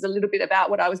think this is a little bit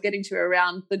about what I was getting to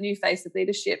around the new face of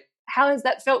leadership. How has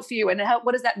that felt for you, and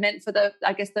what has that meant for the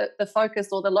focus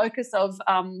or the locus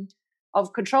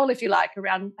of control, if you like,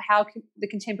 around how the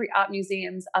contemporary art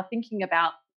museums are thinking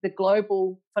about the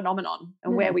global phenomenon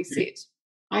and where we sit?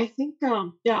 I think,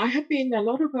 I have been a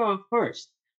lot of first.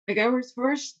 I was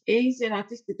first Asian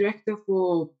artistic director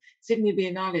for Sydney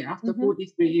Biennale after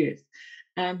 43 years.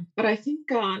 But I think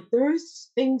those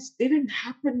things didn't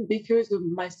happen because of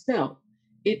myself.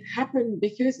 It happened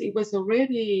because it was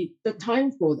already the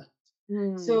time for that.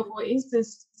 So, for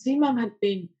instance, CMAM had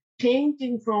been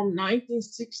painting from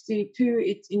 1960 to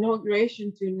its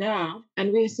inauguration to now,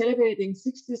 and we're celebrating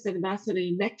 60th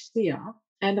anniversary next year.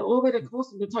 And over the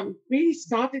course of the time, it really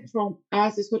started from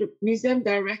as a sort of museum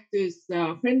directors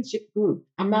friendship group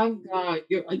among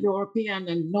European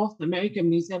and North American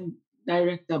museum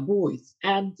director boys.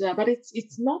 And but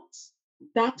it's not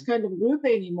that kind of group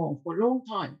anymore for a long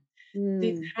time.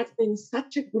 It has been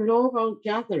such a global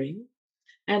gathering,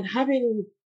 and having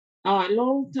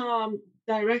long-term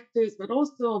directors, but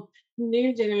also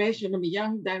new generation of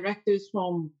young directors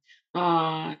from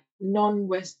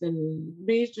non-Western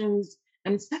regions,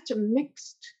 and such a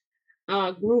mixed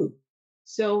group.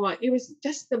 So it was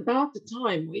just about the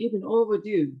time, or even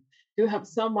overdue, to have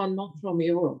someone not from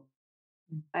Europe.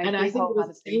 I think it was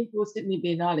the same for Sydney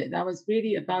Biennale. That was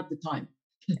really about the time.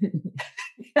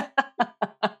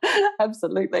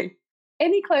 Absolutely.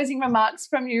 Any closing remarks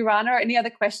from you, Rana, or any other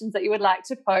questions that you would like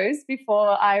to pose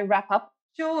before I wrap up?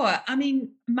 Sure. I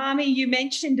mean, Mami, you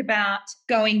mentioned about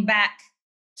going back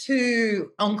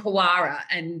to Onkawara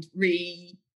and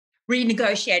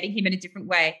renegotiating him in a different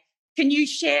way. Can you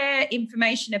share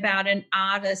information about an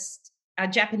artist, a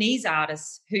Japanese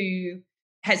artist who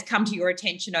has come to your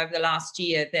attention over the last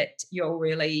year that you're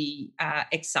really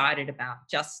excited about,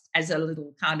 just as a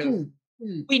little kind of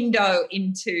window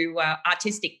into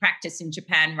artistic practice in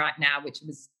Japan right now, which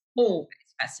was always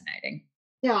fascinating?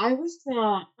 Yeah, I was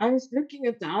looking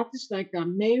at the artists like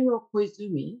Meiro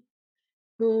Koizumi,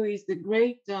 who is the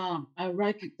great, I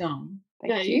write it down.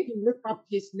 You can look up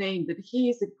his name, but he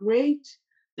is a great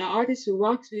artist who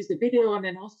works with the video and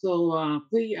then also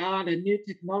VR and new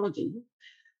technology.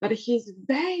 But he's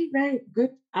very, very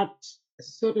good at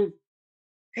sort of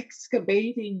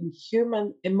excavating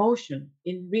human emotion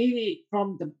in really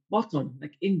from the bottom,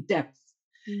 like in depth.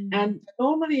 And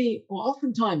normally, or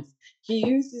oftentimes, he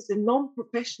uses the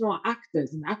non-professional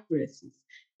actors and actresses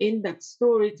in that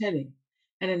storytelling,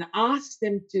 and then asks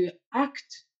them to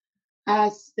act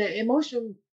as the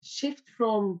emotion shift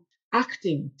from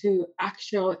acting to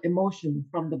actual emotion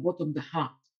from the bottom of the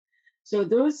heart. So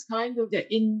those kind of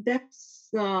the in-depth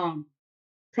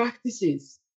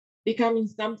practices becoming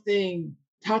something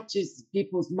touches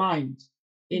people's mind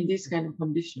in this kind of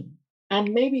condition.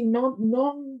 And maybe not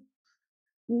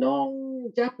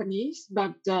non-Japanese,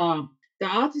 but the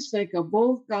artist like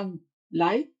Wolfgang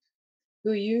Leip,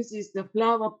 who uses the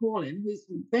flower pollen, who is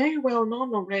very well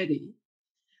known already,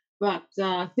 but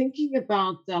thinking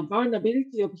about the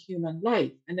vulnerability of human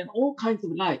life and then all kinds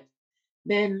of life,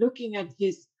 then looking at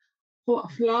his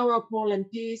flower pollen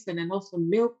piece and then also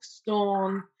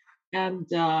milkstone and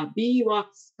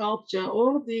beeswax sculpture,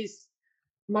 all of these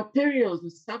materials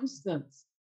with substance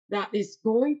that is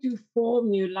going to form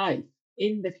new life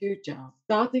in the future,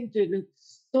 starting to look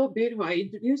so beautiful. I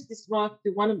introduced this work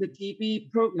to one of the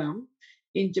TV programs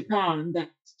in Japan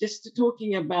that's just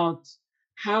talking about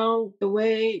how the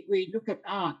way we look at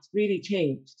art really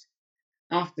changed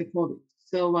after COVID.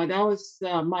 So that was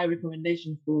my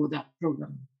recommendation for that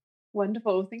program.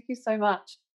 Wonderful. Thank you so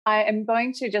much. I am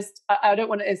going to I don't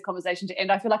want this conversation to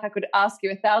end. I feel like I could ask you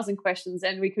 1,000 questions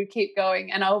and we could keep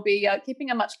going. And I'll be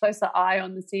keeping a much closer eye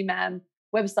on the CMAM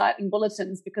website and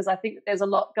bulletins, because I think there's a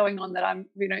lot going on that I'm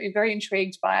very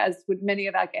intrigued by, as would many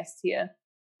of our guests here.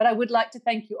 But I would like to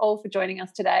thank you all for joining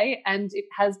us today, and it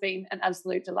has been an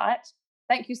absolute delight.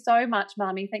 Thank you so much,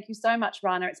 Mami. Thank you so much,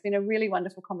 Rana. It's been a really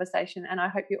wonderful conversation, and I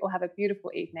hope you all have a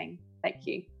beautiful evening. Thank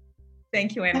you.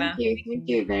 Thank you, Emma. Thank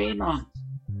you very much.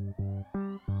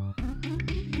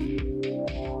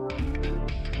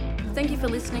 Thank you for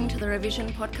listening to the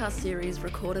Revision podcast series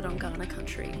recorded on Kaurna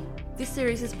country. This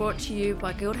series is brought to you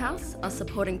by Guildhouse, our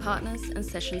supporting partners and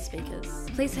session speakers.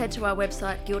 Please head to our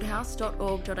website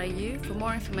guildhouse.org.au for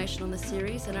more information on the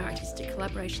series and our artistic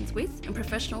collaborations with and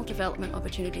professional development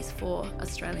opportunities for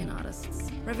Australian artists.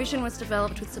 Revision was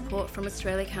developed with support from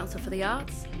Australia Council for the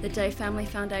Arts, the Day Family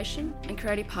Foundation and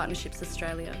Creative Partnerships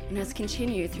Australia, and has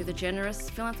continued through the generous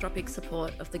philanthropic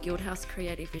support of the Guildhouse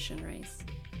Creative Visionaries.